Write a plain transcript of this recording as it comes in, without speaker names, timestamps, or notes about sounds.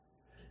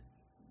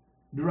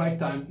The right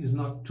time is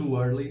not too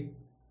early,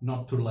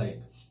 not too late.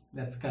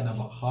 That's kind of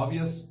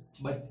obvious,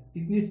 but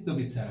it needs to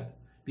be said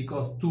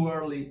because too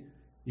early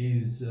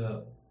is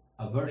a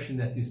version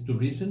that is too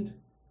recent,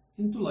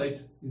 and too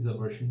late is a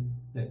version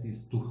that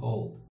is too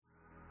old.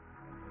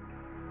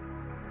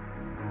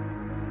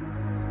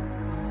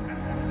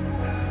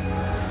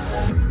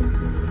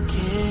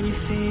 Can you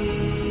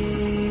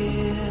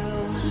feel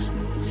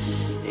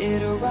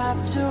it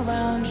wrapped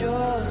around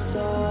your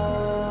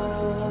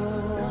soul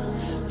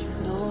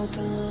with no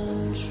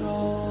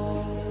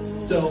control?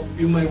 So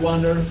you may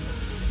wonder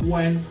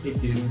when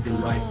it is the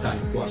right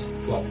time to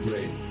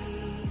upgrade.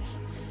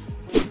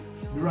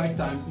 The right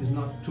time is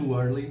not too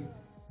early,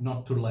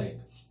 not too late.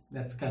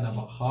 That's kind of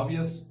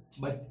obvious,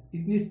 but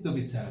it needs to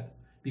be said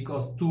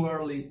because too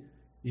early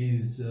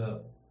is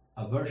a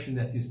version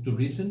that is too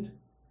recent,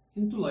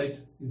 and too late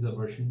is a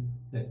version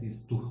that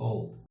is too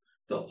old.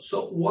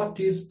 So what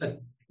is a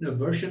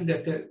version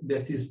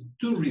that is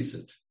too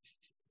recent?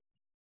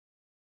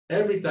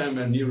 Every time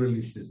a new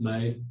release is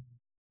made,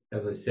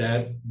 as I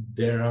said,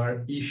 there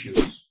are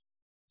issues.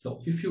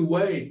 So if you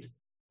wait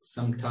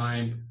some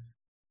time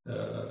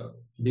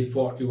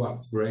before you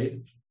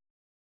upgrade,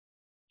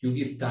 you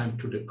give time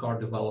to the core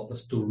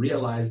developers to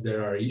realize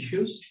there are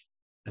issues,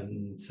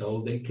 and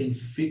so they can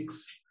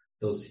fix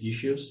those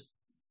issues,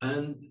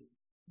 and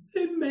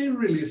they may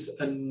release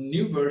a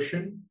new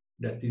version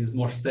that is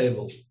more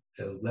stable,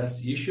 has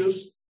less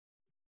issues,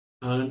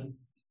 and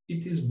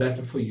it is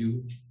better for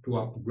you to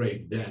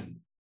upgrade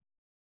then.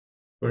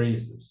 For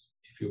instance,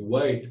 if you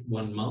wait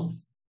 1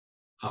 month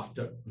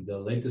after the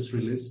latest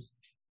release,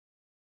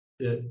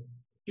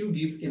 you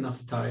give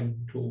enough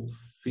time to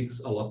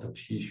fix a lot of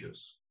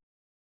issues.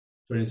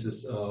 For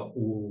instance,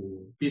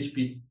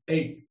 PHP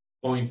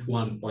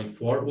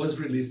 8.1.4 was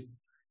released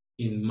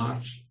in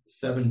March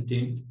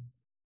 17th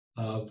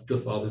of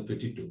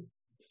 2022.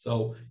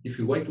 So if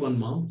you wait 1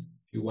 month,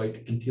 you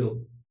wait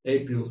until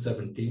April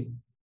 17th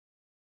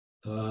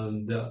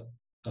and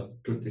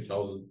of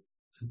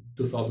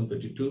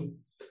 2022,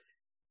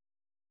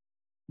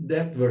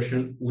 that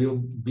version will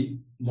be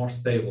more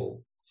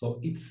stable. So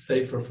it's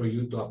safer for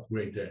you to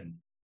upgrade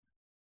then.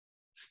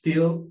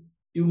 Still,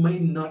 you may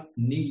not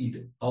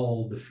need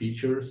all the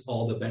features,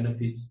 all the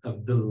benefits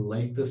of the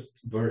latest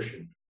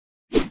version.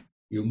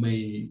 You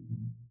may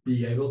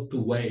be able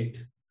to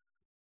wait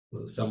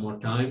some more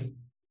time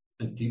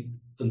until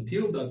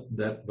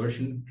that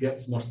version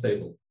gets more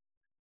stable.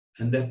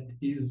 And that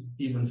is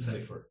even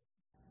safer.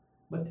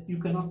 But you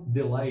cannot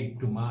delay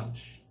too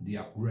much the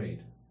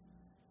upgrade.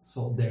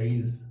 So there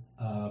is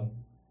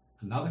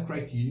another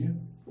criteria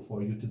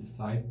for you to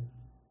decide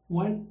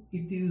when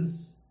it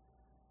is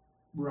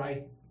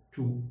right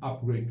to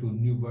upgrade to a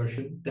new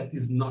version that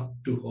is not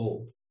too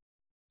old.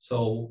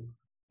 So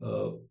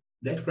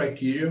that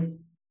criteria,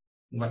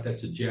 what I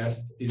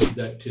suggest is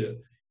that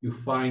you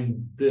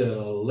find the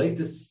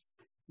latest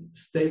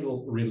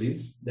stable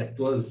release that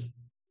was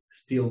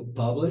still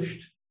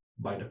published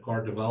by the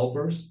core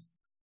developers,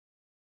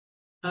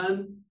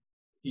 and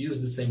use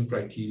the same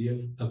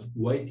criteria of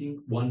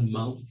waiting 1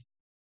 month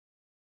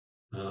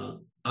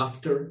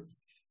after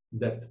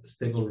that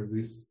stable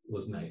release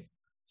was made.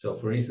 So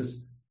for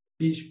instance,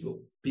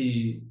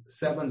 PHP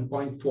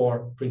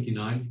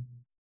 7.4.29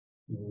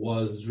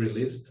 was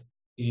released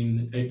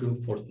in April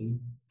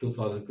 14th,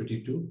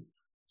 2022.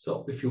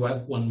 So if you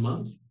add 1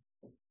 month,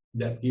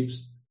 that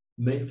gives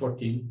May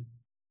 14th,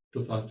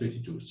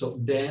 2022. So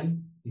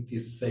then it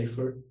is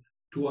safer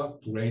to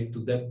upgrade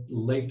to that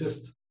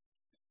latest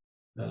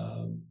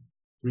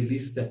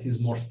release that is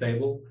more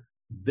stable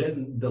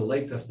than the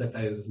latest that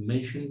I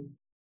mentioned,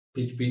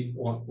 PHP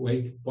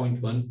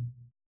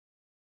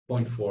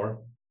 8.1.4,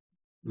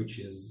 which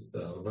is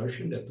a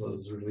version that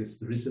was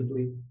released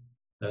recently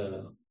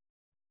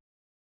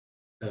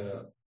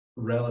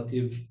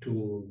relative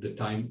to the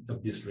time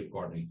of this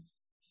recording.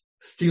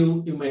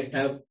 Still, you may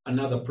have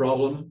another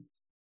problem,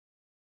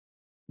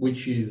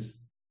 which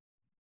is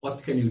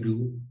what can you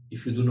do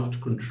if you do not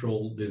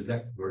control the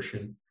exact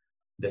version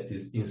that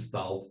is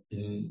installed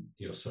in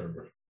your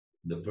server?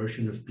 The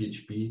version of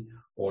PHP,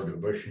 or the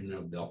version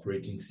of the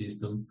operating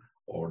system,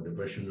 or the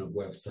version of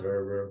web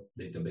server,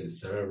 database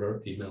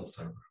server, email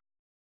server.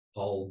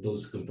 All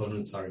those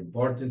components are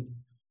important.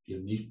 You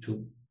need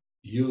to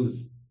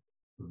use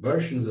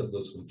versions of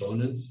those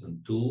components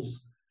and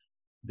tools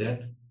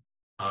that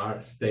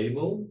are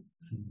stable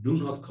and do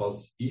not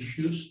cause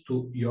issues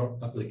to your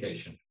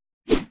application.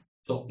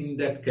 So in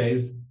that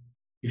case,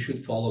 you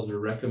should follow the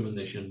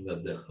recommendation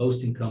that the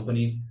hosting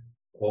company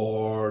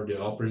or the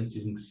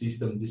operating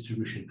system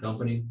distribution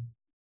company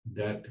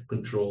that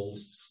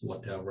controls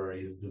whatever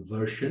is the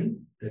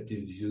version that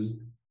is used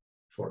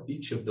for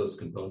each of those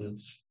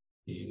components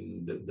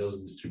in those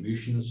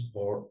distributions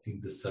or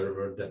in the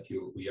server that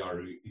we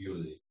are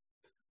using.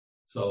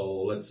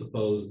 So let's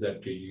suppose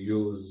that you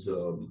use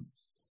a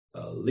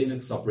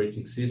Linux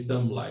operating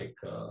system like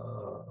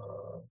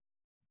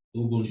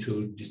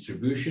Ubuntu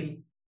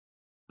distribution,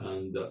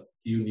 and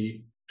you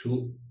need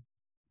to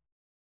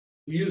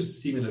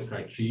use similar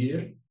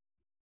criteria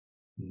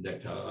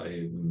that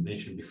I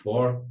mentioned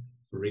before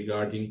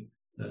regarding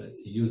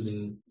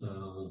using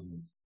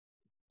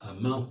a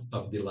month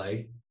of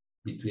delay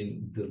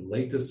between the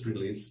latest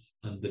release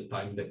and the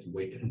time that you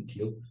wait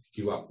until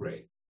you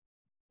upgrade.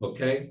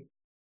 Okay?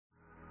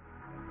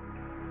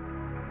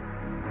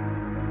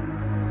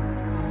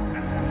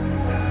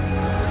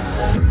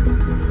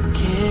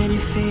 Can you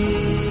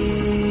feel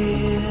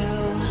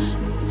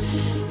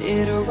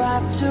it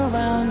wrapped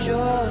around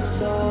your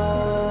soul?